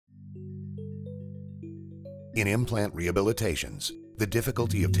In implant rehabilitations, the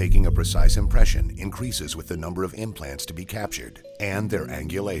difficulty of taking a precise impression increases with the number of implants to be captured and their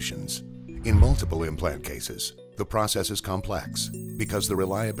angulations. In multiple implant cases, the process is complex because the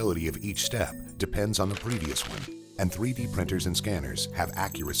reliability of each step depends on the previous one, and 3D printers and scanners have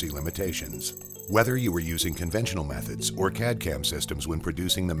accuracy limitations. Whether you are using conventional methods or CAD/CAM systems when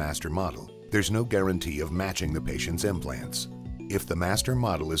producing the master model, there's no guarantee of matching the patient's implants. If the master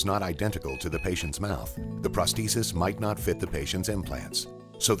model is not identical to the patient's mouth, the prosthesis might not fit the patient's implants,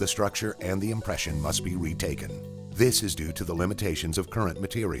 so the structure and the impression must be retaken. This is due to the limitations of current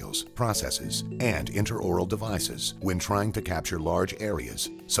materials, processes, and intraoral devices when trying to capture large areas,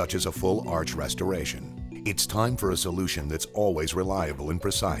 such as a full arch restoration. It's time for a solution that's always reliable and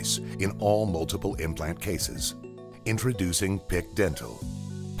precise in all multiple implant cases. Introducing PIC Dental.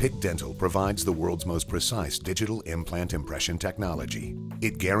 PIC Dental provides the world's most precise digital implant impression technology.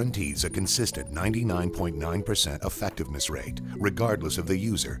 It guarantees a consistent 99.9% effectiveness rate, regardless of the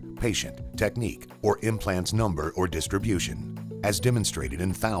user, patient, technique, or implant's number or distribution, as demonstrated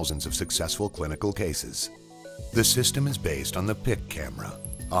in thousands of successful clinical cases. The system is based on the PIC camera,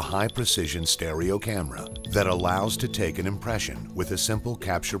 a high-precision stereo camera that allows to take an impression with a simple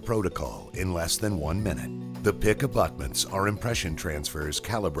capture protocol in less than 1 minute. The PIC abutments are impression transfers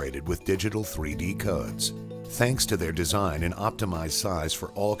calibrated with digital 3D codes. Thanks to their design and optimized size for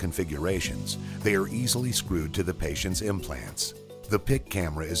all configurations, they are easily screwed to the patient's implants. The PIC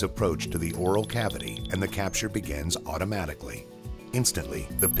camera is approached to the oral cavity and the capture begins automatically. Instantly,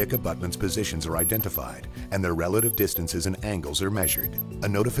 the PIC abutment's positions are identified and their relative distances and angles are measured. A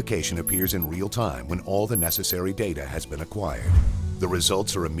notification appears in real time when all the necessary data has been acquired. The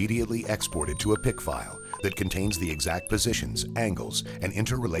results are immediately exported to a PIC file that contains the exact positions, angles, and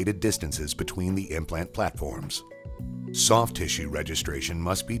interrelated distances between the implant platforms. Soft tissue registration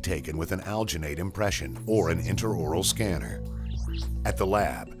must be taken with an alginate impression or an intraoral scanner. At the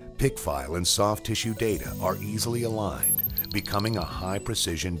lab, PIC file and soft tissue data are easily aligned, becoming a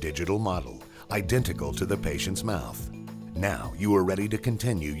high-precision digital model, identical to the patient's mouth. Now you are ready to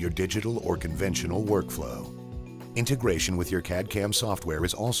continue your digital or conventional workflow. Integration with your CAD/CAM software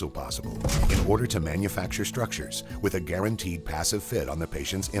is also possible in order to manufacture structures with a guaranteed passive fit on the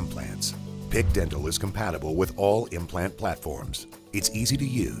patient's implants. PIC Dental is compatible with all implant platforms. It's easy to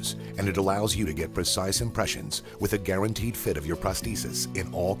use and it allows you to get precise impressions with a guaranteed fit of your prosthesis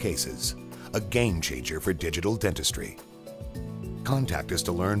in all cases. A game changer for digital dentistry. Contact us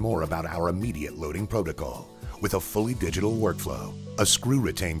to learn more about our immediate loading protocol with a fully digital workflow, a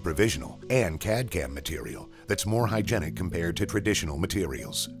screw-retained provisional, and CAD/CAM material that's more hygienic compared to traditional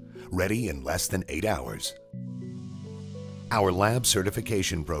materials. Ready in less than 8 hours. Our lab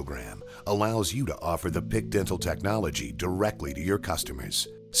certification program allows you to offer the PIC Dental technology directly to your customers,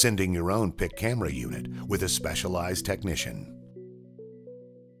 sending your own PIC camera unit with a specialized technician.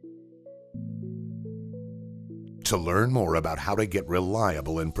 To learn more about how to get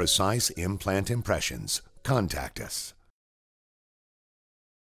reliable and precise implant impressions, contact us.